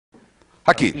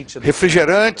Aqui,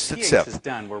 refrigerantes, etc.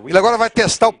 Ele agora vai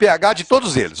testar o pH de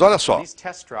todos eles, olha só.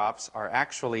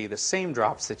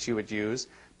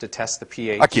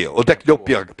 Aqui, onde é que deu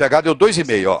pH? pH deu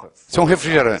 2,5, ó. Isso é um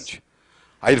refrigerante.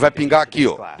 Aí ele vai pingar aqui,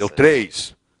 ó, deu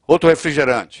 3. Outro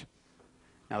refrigerante.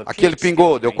 Aqui ele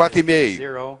pingou, deu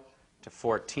 4,5.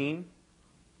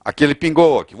 Aqui ele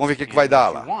pingou, aqui. Vamos ver o que vai dar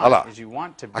lá. Olha lá.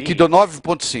 Aqui deu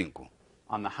 9,5.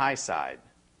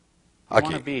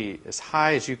 Aqui.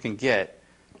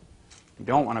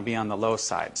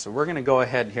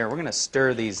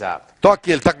 Então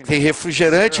aqui ele tem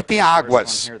refrigerante e tem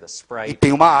águas. E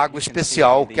tem uma água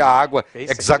especial, que é a água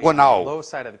hexagonal.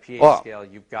 Ó,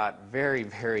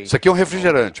 isso aqui é um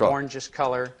refrigerante, ó.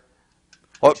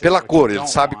 Ó, pela cor, ele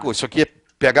sabe que isso aqui é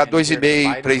pH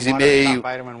 2,5, 3,5.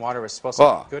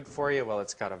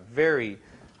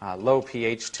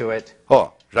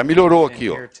 Ó, já melhorou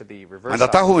aqui, ó. Ainda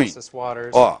está ruim.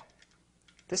 Ó.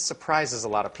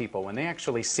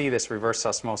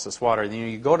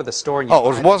 Ó,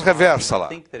 osmose reversa lá.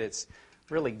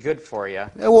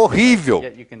 É horrível.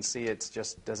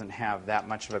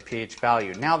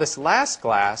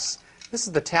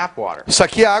 Isso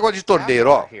aqui é água de torneira,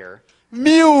 ó.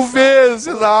 1000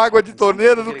 vezes a água de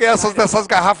torneira do que dessas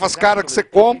garrafas caras que você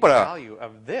compra.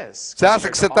 Você acha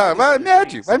que você está...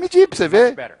 Vai medir para você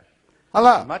ver. Olha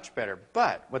lá.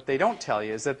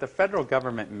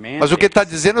 Mas o que ele está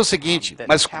dizendo é o seguinte,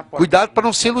 mas cuidado para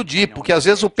não se iludir, porque às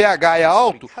vezes o pH é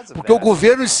alto, porque o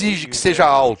governo exige que seja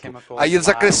alto. Aí eles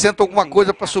acrescentam alguma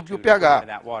coisa para subir o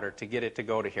pH.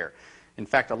 In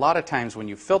fact, a lot of times when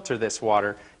you filter this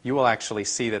water, you will actually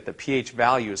see that the pH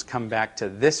values come back to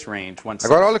this range once.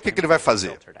 Agora olha o que ele vai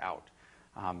fazer.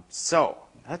 So,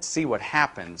 let's see what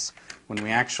happens when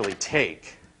we actually take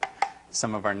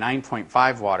some of our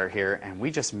 9.5 water here and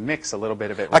we just mix a little bit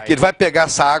of it. Aqui ele vai pegar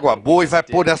essa água boa e vai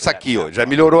pôr nessa aqui, ó. Já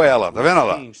melhorou ela, tá vendo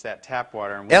lá?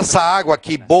 Essa água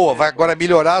aqui boa vai agora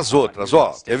melhorar as outras,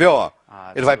 ó. Quer ver, ó?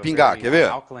 Ele vai pingar, quer ver?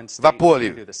 Vai pôr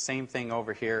ali.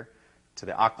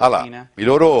 Olha lá,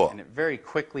 melhorou.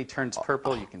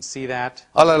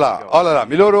 Olha lá,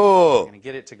 melhorou.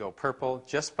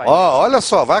 Ó, olha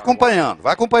só, vai acompanhando,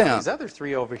 vai acompanhando.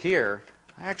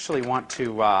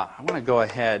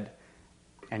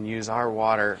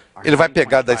 Ele vai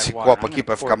pegar desse copo aqui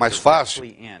para ficar mais fácil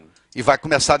e vai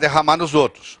começar a derramar nos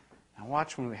outros.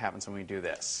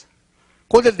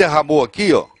 Quando ele derramou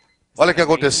aqui, ó, olha o que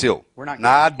aconteceu.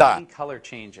 Nada.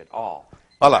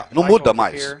 Olha lá, não muda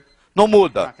mais. Não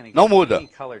muda, não muda.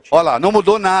 Olha lá, não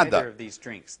mudou nada.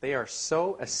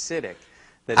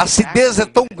 A acidez é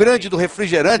tão grande do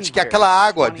refrigerante que aquela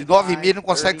água de 9,5 não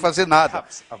consegue fazer nada.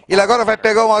 Ele agora vai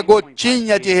pegar uma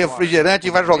gotinha de refrigerante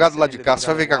e vai jogar do lado de cá. Você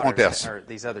vai ver o que acontece.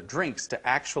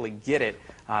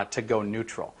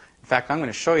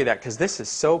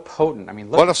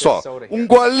 Olha só, um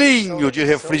golinho de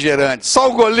refrigerante, só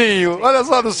um golinho. Olha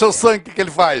só no seu sangue que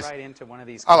ele faz.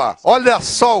 Olha lá, olha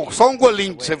só um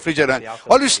golinho de refrigerante.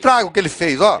 Olha o estrago que ele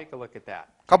fez, ó.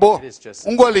 Acabou,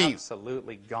 um golinho.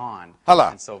 Olha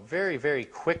lá.